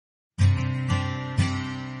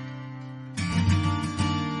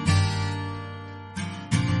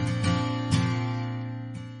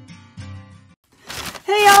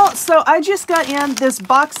y'all, so I just got in this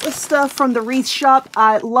box of stuff from the Wreath shop.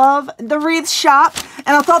 I love the Wreath shop, and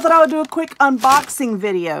I thought that I would do a quick unboxing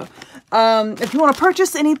video. If you want to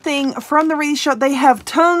purchase anything from the Wreath shop, they have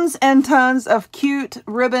tons and tons of cute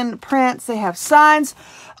ribbon prints. They have signs,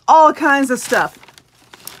 all kinds of stuff.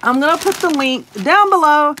 I'm going to put the link down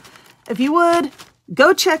below. If you would,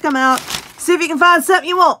 go check them out. See if you can find something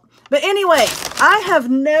you want. But anyway, I have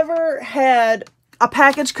never had a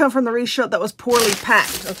package come from the Wreath shop that was poorly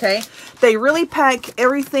packed, okay? They really pack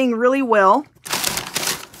everything really well.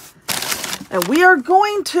 And we are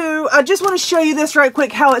going to, I just want to show you this right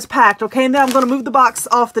quick, how it's packed, okay? And then I'm going to move the box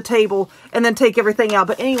off the table and then take everything out.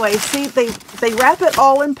 But anyway, see, they wrap it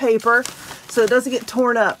all in paper so it doesn't get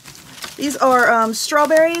torn up. These are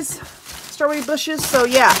strawberry bushes, so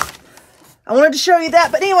yeah. I wanted to show you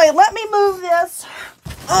that. But anyway, let me move this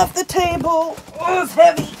off the table. Oh, it's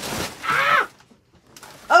heavy. Ah!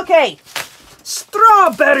 Okay,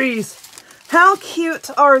 strawberries. How cute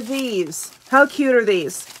are these? How cute are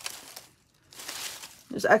these?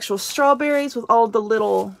 There's actual strawberries with all the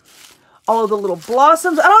little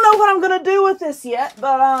blossoms. I don't know what I'm gonna do with this yet,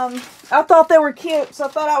 but I thought they were cute, so I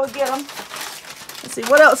thought I would get them. Let's see,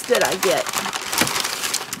 what else did I get?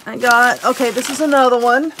 I got, okay, this is another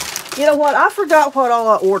one. You know what? I forgot what all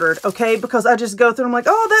I ordered, okay? Because I just go through and I'm like,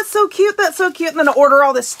 oh, that's so cute, that's so cute. And then I order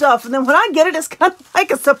all this stuff. And then when I get it, it's kind of like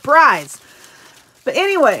a surprise. But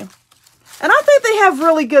anyway, and I think they have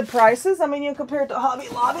really good prices. I mean, you compare it to Hobby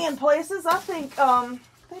Lobby and places. I think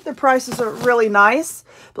their prices are really nice.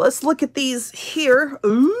 But let's look at these here.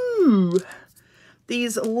 Ooh,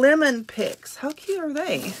 these lemon picks. How cute are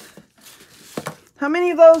they? How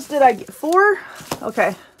many of those did I get? 4?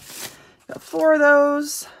 Okay, got 4 of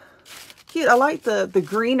those. Cute. I like the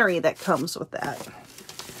greenery that comes with that.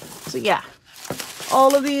 So yeah,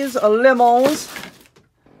 all of these are lemons.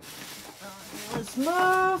 Let's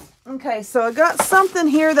move. Okay, so I got something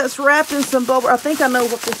here that's wrapped in some bubble. I think I know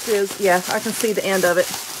what this is. Yeah, I can see the end of it.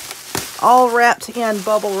 All wrapped in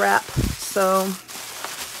bubble wrap. So,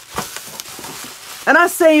 and I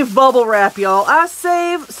save bubble wrap, y'all. I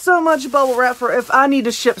save so much bubble wrap for if I need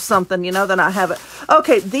to ship something, you know, then I have it.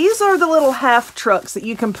 Okay, these are the little half trucks that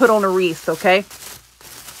you can put on a wreath, okay?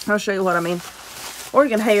 I'll show you what I mean. Or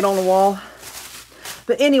you can hang it on the wall.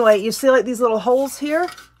 But anyway, you see like these little holes here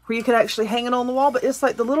where you can actually hang it on the wall, but it's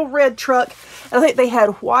like the little red truck. I think they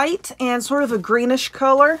had white and sort of a greenish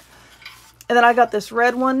color. And then I got this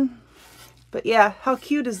red one. But yeah, how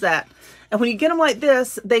cute is that? And when you get them like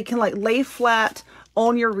this, they can like lay flat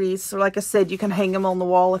on your wreath. So like I said, you can hang them on the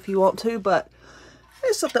wall if you want to, but I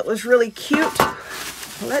just thought that was really cute.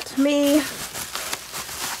 Let me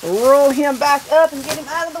roll him back up and get him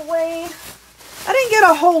out of the way. I didn't get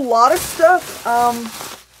a whole lot of stuff.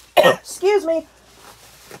 Excuse me.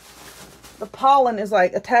 The pollen is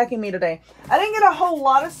like attacking me today. I didn't get a whole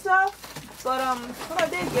lot of stuff, but what I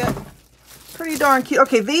did get, pretty darn cute.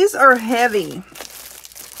 Okay, these are heavy.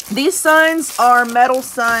 These signs are metal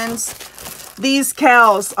signs. These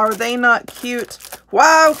cows, are they not cute?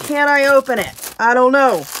 Why can't I open it? I don't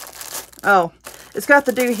know. Oh, it's got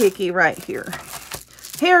the doohickey right here.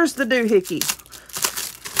 Here's the doohickey.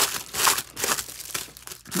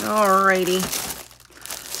 Alrighty.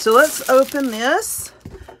 So let's open this.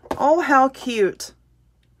 Oh, how cute.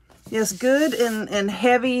 Yes, good and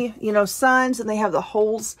heavy, you know, signs. And they have the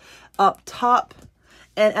holes up top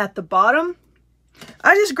and at the bottom.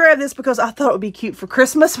 I just grabbed this because I thought it would be cute for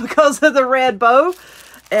Christmas because of the red bow.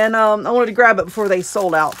 And I wanted to grab it before they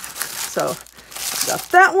sold out. So, got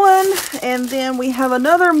that one. And then we have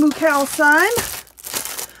another moo cow sign.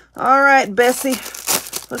 All right, Bessie.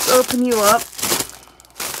 Let's open you up.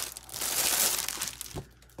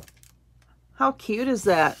 How cute is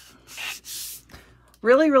that?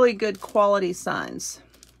 Really, really good quality signs.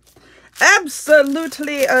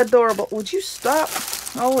 Absolutely adorable. Would you stop?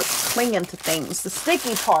 Oh, it's clinging to things. The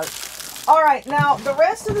sticky part. All right, now the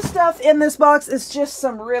rest of the stuff in this box is just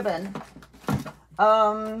some ribbon.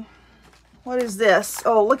 What is this?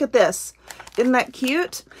 Oh, look at this. Isn't that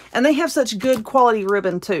cute? And they have such good quality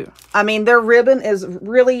ribbon too. I mean, their ribbon is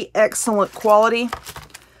really excellent quality.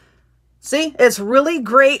 See, it's really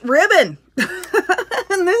great ribbon.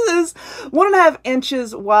 And this is 1.5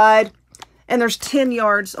 inches wide. And there's 10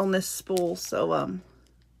 yards on this spool. So,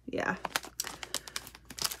 yeah.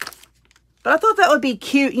 But I thought that would be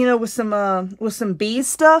cute, you know, with some bee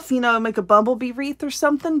stuff, you know, make a bumblebee wreath or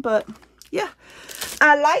something. But yeah,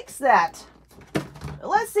 I likes that.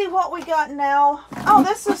 Let's see what we got now. Oh,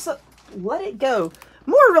 this is let it go.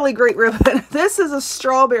 More really great ribbon. This is a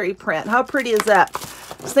strawberry print. How pretty is that?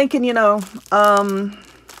 I was thinking, you know,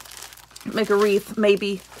 make a wreath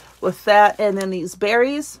maybe with that and then these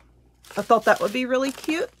berries. I thought that would be really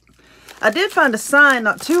cute. I did find a sign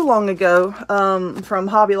not too long ago from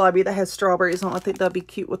Hobby Lobby that has strawberries on it. I think that'd be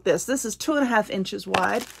cute with this. This is 2.5 inches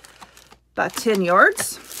wide by 10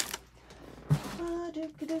 yards.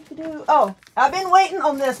 Oh, I've been waiting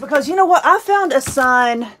on this because you know what? I found a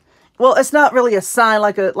sign. Well, it's not really a sign,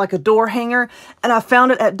 like a door hanger, and I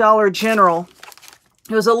found it at Dollar General.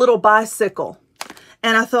 It was a little bicycle,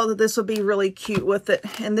 and I thought that this would be really cute with it.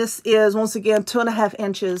 And this is, once again, 2.5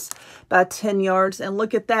 inches by 10 yards. And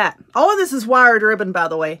look at that. All of this is wired ribbon, by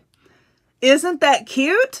the way. Isn't that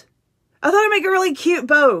cute? I thought it'd make a really cute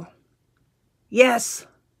bow. Yes.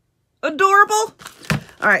 Adorable.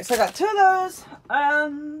 All right, so I got 2 of those.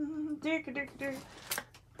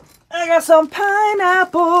 I got some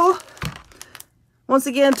pineapple. Once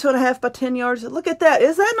again, 2.5 by 10 yards. Look at that.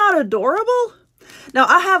 Is that not adorable? Now,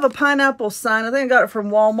 I have a pineapple sign. I think I got it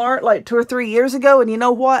from Walmart like 2 or 3 years ago. And you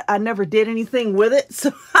know what? I never did anything with it.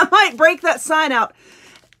 So I might break that sign out.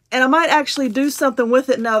 And I might actually do something with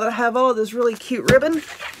it now that I have all of this really cute ribbon.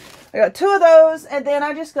 I got 2 of those. And then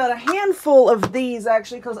I just got a handful of these,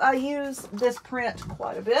 actually, because I use this print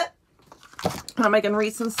quite a bit. I'm making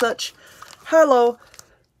wreaths and such. Hello.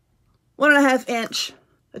 1.5 inch.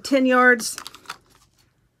 10 yards.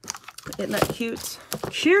 Isn't that cute?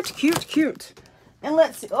 Cute, cute, cute. And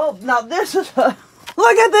let's see. Oh, now this is a...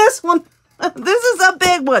 Look at this one. This is a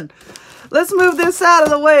big one. Let's move this out of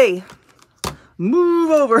the way.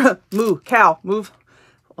 Move over. Move. Cow. Move.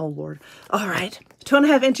 Oh, Lord. All right.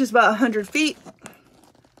 2.5 inches by 100 feet.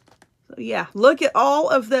 So, yeah. Look at all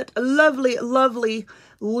of that lovely, lovely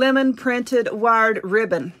lemon printed wired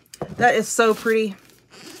ribbon. That is so pretty.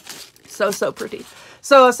 So, so pretty.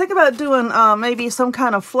 So I was thinking about doing maybe some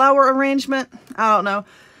kind of flower arrangement. I don't know.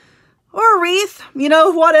 Or a wreath, you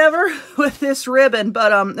know, whatever, with this ribbon.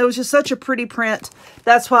 But it was just such a pretty print.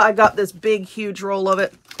 That's why I got this big, huge roll of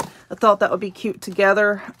it. I thought that would be cute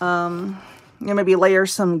together. Maybe layer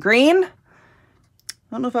some green. I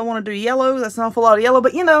don't know if I want to do yellow. That's an awful lot of yellow.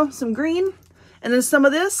 But, you know, some green. And then some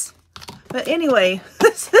of this. But anyway,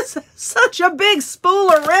 this is such a big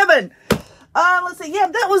spool of ribbon. Let's see. Yeah,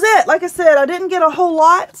 that was it. Like I said, I didn't get a whole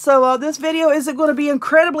lot. So this video isn't going to be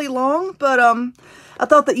incredibly long. But I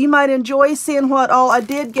thought that you might enjoy seeing what all I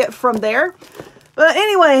did get from there. But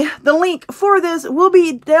anyway, the link for this will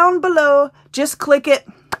be down below. Just click it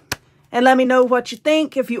and let me know what you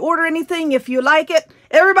think. If you order anything, if you like it.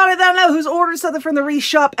 Everybody that I know who's ordered something from the Wreath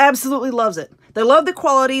shop absolutely loves it. They love the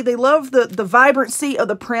quality. They love the vibrancy of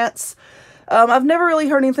the prints. I've never really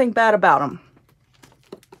heard anything bad about them.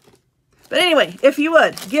 But anyway, if you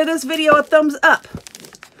would, give this video a thumbs up.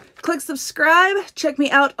 Click subscribe. Check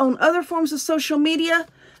me out on other forms of social media.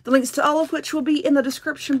 The links to all of which will be in the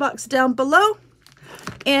description box down below.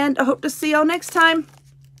 And I hope to see y'all next time.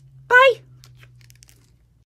 Bye!